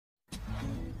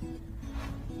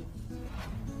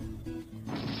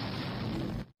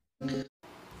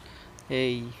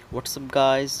Hey, what's up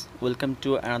guys? Welcome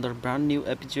to another brand new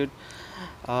episode.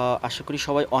 আশা করি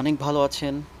সবাই অনেক ভালো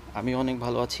আছেন। আমি অনেক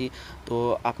ভালো আছি। তো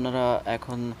আপনারা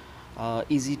এখন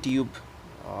ইজি টিউব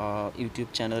ইউটিউব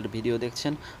চ্যানেলের ভিডিও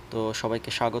দেখছেন। তো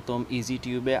সবাইকে স্বাগতম ইজি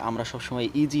টিউবে। আমরা সবসময়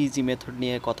ইজি মেথড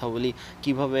নিয়ে কথা বলি,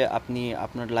 কিভাবে আপনি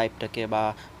আপনার লাইফটাকে বা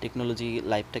টেকনোলজি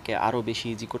লাইফটাকে আরও বেশি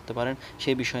ইজি করতে পারেন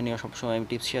সেই বিষয় নিয়ে সবসময় আমি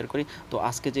টিপস শেয়ার করি। তো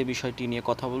আজকে যে বিষয়টি নিয়ে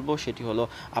কথা বলবো সেটি হলো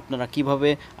আপনারা কিভাবে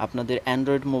আপনাদের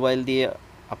অ্যান্ড্রয়েড মোবাইল দিয়ে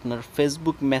আপনার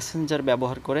ফেসবুক মেসেঞ্জার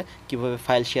ব্যবহার করে কিভাবে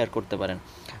ফাইল শেয়ার করতে পারেন।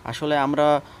 আসলে আমরা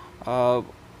আহ,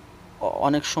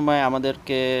 অনেক সময়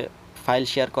আমাদেরকে ফাইল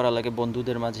শেয়ার করা লাগে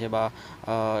বন্ধুদের মাঝে বা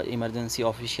ইমার্জেন্সি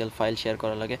অফিসিয়াল ফাইল শেয়ার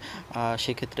করা লাগে।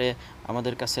 সেক্ষেত্রে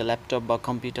আমাদের কাছে ল্যাপটপ বা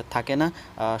কম্পিউটার থাকে না।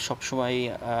 সবসময়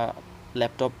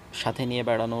ল্যাপটপ সাথে নিয়ে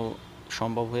বেড়ানো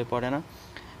সম্ভব হয়ে পড়ে না।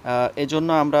 এজন্য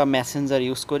আমরা মেসেঞ্জার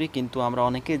ইউজ করি, কিন্তু আমরা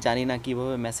অনেকেই জানি না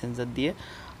কিভাবে মেসেঞ্জার দিয়ে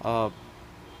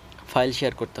ফাইল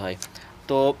শেয়ার করতে হয়।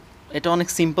 তো এটা অনেক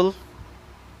সিম্পল।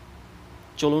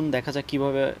 চলুন দেখা যাক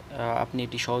কীভাবে আপনি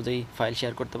এটি সহজেই ফাইল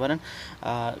শেয়ার করতে পারেন।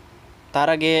 তার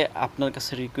আগে আপনার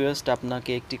কাছে রিকোয়েস্ট,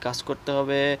 আপনাকে একটি কাজ করতে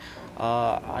হবে।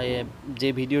 যে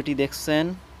ভিডিওটি দেখছেন,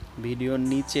 ভিডিওর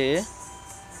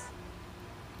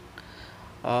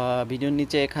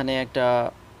নিচে এখানে একটা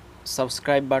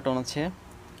সাবস্ক্রাইব বাটন আছে,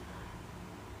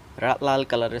 লাল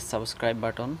কালারের সাবস্ক্রাইব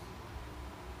বাটন।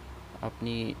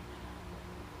 আপনি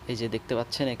এই যে দেখতে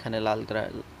পাচ্ছেন এখানে লাল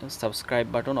সাবস্ক্রাইব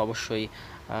বাটন, অবশ্যই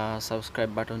সাবস্ক্রাইব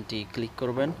বাটনটি ক্লিক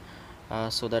করবেন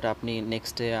সো দ্যাট আপনি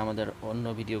নেক্সটে আমাদের অন্য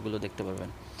ভিডিওগুলো দেখতে পারবেন।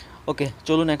 ওকে,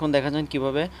 চলুন এখন দেখা যাক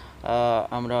কীভাবে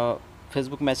আমরা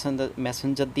ফেসবুক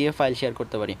মেসেঞ্জার দিয়ে ফাইল শেয়ার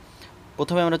করতে পারি।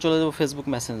 প্রথমে আমরা চলে যাব ফেসবুক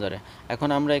মেসেঞ্জারে। এখন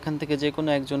আমরা এখান থেকে যে কোনো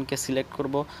একজনকে সিলেক্ট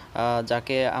করব,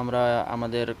 যাকে আমরা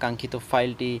আমাদের কাঙ্ক্ষিত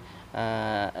ফাইলটি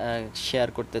শেয়ার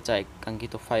করতে চাই,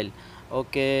 কাঙ্ক্ষিত file.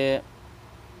 Okay,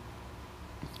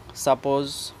 suppose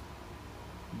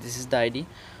this is the ID.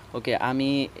 ওকে, আমি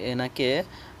এনাকে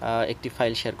একটি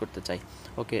ফাইল শেয়ার করতে চাই।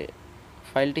 ওকে,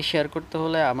 ফাইলটি শেয়ার করতে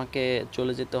হলে আমাকে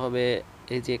চলে যেতে হবে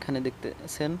এই যে এখানে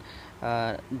দেখতেছেন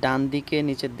ডান দিকে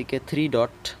নিচের দিকে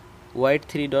white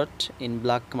three dot in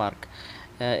black mark,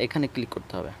 এখানে ক্লিক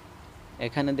করতে হবে।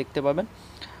 এখানে দেখতে পাবেন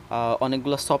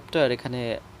অনেকগুলো সফটওয়্যার এখানে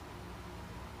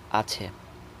আছে।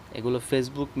 এগুলো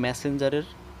ফেসবুক মেসেঞ্জারের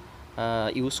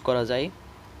ইউজ করা যায়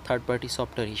থার্ড পার্টি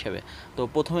সফটওয়্যার হিসেবে। তো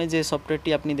প্রথমে যে সফটওয়্যারটি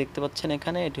আপনি দেখতে পাচ্ছেন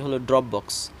এখানে, এটি হলো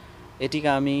ড্রপবক্স। এটিকে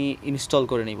আমি ইনস্টল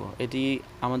করে নিব, এটি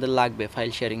আমাদের লাগবে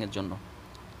ফাইল শেয়ারিংয়ের জন্য।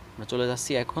 আমরা চলে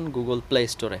যাচ্ছি এখন গুগল প্লে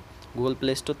স্টোরে। গুগল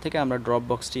প্লে স্টোর থেকে আমরা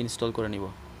ড্রপবক্সটি ইনস্টল করে নিব।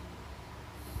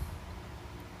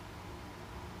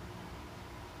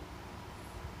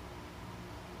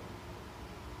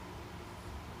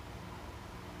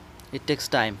 ইট টেক্স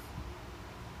টাইম,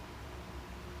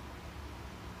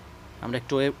 আমরা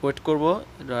একটু ওয়েট করব।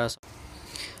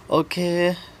 ওকে,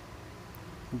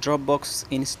 ড্রপবক্স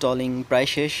ইনস্টলিং প্রায়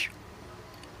শেষ।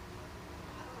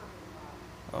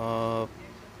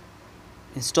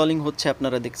 ইনস্টলিং হচ্ছে,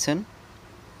 আপনারা দেখছেন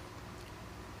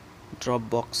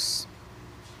ড্রপবক্স।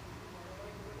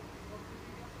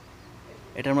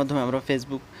 এটার মাধ্যমে আমরা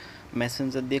ফেসবুক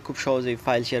মেসেঞ্জার দিয়ে খুব সহজেই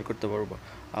ফাইল শেয়ার করতে পারবো,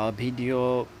 video,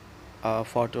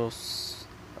 photos,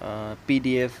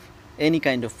 PDF, any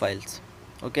kind of files.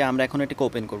 ওকে, আমরা এখন এটিকে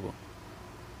ওপেন করব।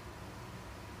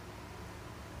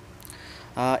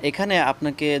 এখানে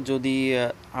আপনাকে যদি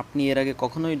আপনি এর আগে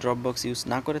কখনোই ড্রপবক্স ইউজ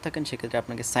না করে থাকেন, সেক্ষেত্রে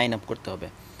আপনাকে সাইন আপ করতে হবে।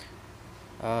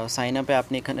 সাইন আপে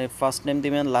আপনি এখানে ফার্স্ট নেম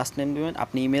দিবেন, লাস্ট নেম দিবেন,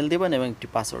 আপনি ইমেল দিবেন এবং একটি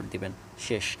পাসওয়ার্ড দিবেন,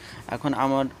 শেষ। এখন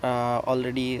আমার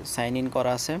অলরেডি সাইন ইন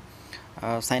করা আছে,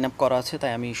 সাইন আপ করা আছে,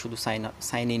 তাই আমি শুধু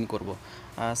সাইন ইন করব।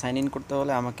 সাইন ইন করতে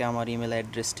হলে আমাকে আমার ইমেল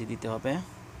অ্যাড্রেসটি দিতে হবে।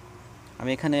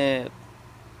 আমি এখানে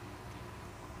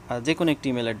যে কোনো একটি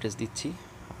ইমেল অ্যাড্রেস দিচ্ছি।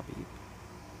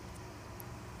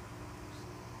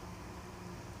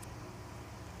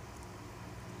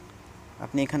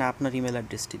 আপনি এখানে আপনার ইমেল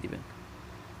অ্যাড্রেসটি দিবেন।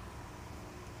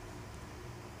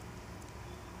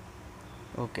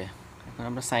 ওকে, এখন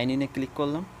আমরা সাইন ইনে ক্লিক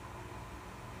করলাম।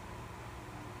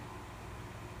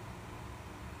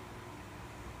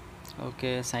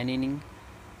 ওকে, সাইন ইনিং,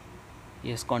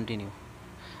 ইয়েস, কন্টিনিউ।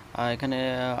 এখানে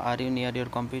are you near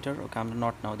your computer, ওকে আমরা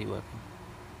নট নাও দিব এখন।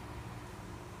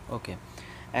 ওকে,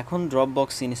 এখন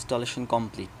ড্রপবক্স ইনস্টলেশন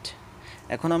কমপ্লিট।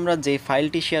 এখন আমরা যে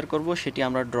ফাইলটি শেয়ার করব সেটি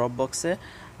আমরা ড্রপবক্সে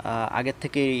আগের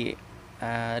থেকেই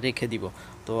রেখে দিব।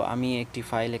 তো আমি একটি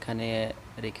ফাইল এখানে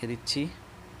রেখে দিচ্ছি,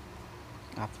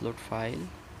 আপলোড ফাইল।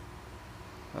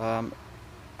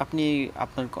 আপনি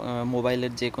আপনার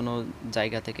মোবাইলের যে কোনো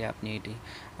জায়গা থেকে আপনি এটি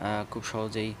খুব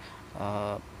সহজেই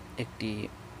একটি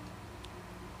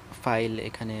ফাইল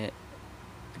এখানে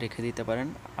রেখে দিতে পারেন,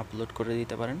 আপলোড করে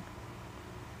দিতে পারেন।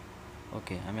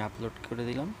 ওকে, আমি আপলোড করে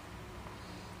দিলাম।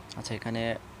 আচ্ছা, এখানে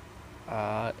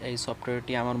এই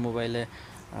সফটওয়্যারটি আমার মোবাইলে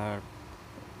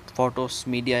ফটোস,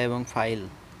 মিডিয়া এবং ফাইল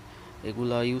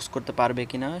এগুলো ইউজ করতে পারবে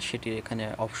কি না সেটি এখানে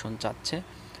অপশন চাচ্ছে।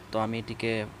 তো আমি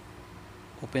এটিকে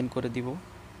ওপেন করে দিব,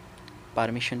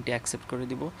 পারমিশনটি অ্যাকসেপ্ট করে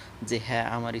দিব যে হ্যাঁ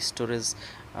আমার স্টোরেজ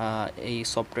এই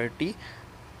সফটওয়্যারটি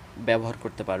ব্যবহার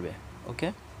করতে পারবে। ওকে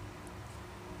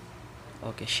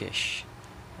ওকে, শেষ।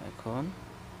 এখন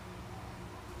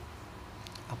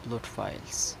আপলোড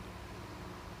ফাইলস,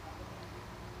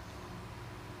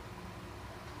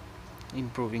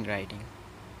 ইমপ্রুভিং রাইটিং,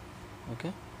 ওকে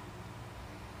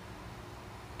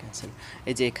ক্যান্সেল।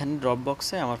 এই যে এখানে ড্রপ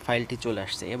বক্সে আমার ফাইলটি চলে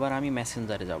আসছে। এবার আমি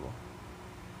মেসেঞ্জারে যাব।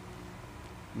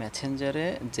 মেসেঞ্জারে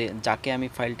যে যাকে আমি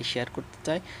ফাইলটি শেয়ার করতে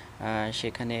চাই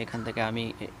সেখানে এখান থেকে আমি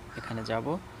এখানে যাব,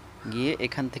 গিয়ে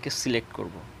এখান থেকে সিলেক্ট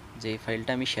করব যে এই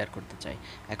ফাইলটা আমি শেয়ার করতে চাই।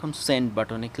 এখন সেন্ড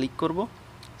বাটনে ক্লিক করব।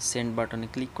 সেন্ড বাটনে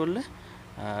ক্লিক করলে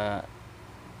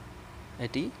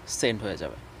এটি সেন্ড হয়ে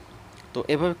যাবে। তো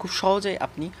এভাবে খুব সহজেই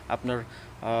আপনি আপনার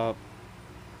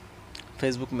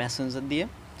ফেসবুক মেসেঞ্জার দিয়ে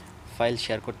ফাইল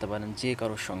শেয়ার করতে পারেন যে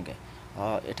কারোর সঙ্গে।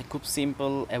 এটা খুব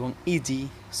সিম্পল এবং ইজি।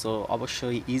 সো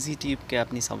অবশ্যই ইজি টিপকে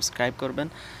আপনি সাবস্ক্রাইব করবেন,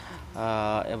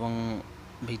 এবং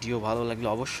ভিডিও ভালো লাগলে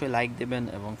অবশ্যই লাইক দেবেন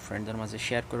এবং ফ্রেন্ডদের মাঝে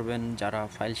শেয়ার করবেন যারা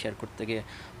ফাইল শেয়ার করতে গিয়ে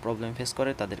প্রবলেম ফেস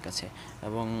করে তাদের কাছে।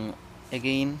 এবং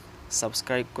এগেইন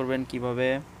সাবস্ক্রাইব করবেন কিভাবে?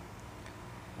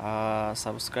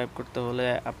 সাবস্ক্রাইব করতে হলে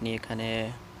আপনি এখানে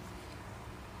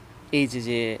এই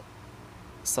যে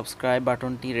সাবস্ক্রাইব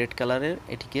বাটনটি রেড কালারের,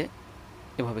 এটিকে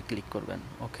এভাবে ক্লিক করবেন।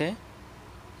 ওকে,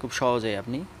 খুব সহজেই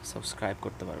আপনি সাবস্ক্রাইব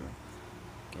করতে পারবেন।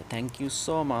 ওকে, thank you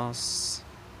so much,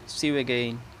 C you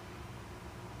again.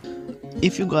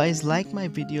 If you guys like my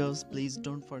videos, please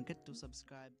don't forget to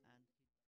subscribe.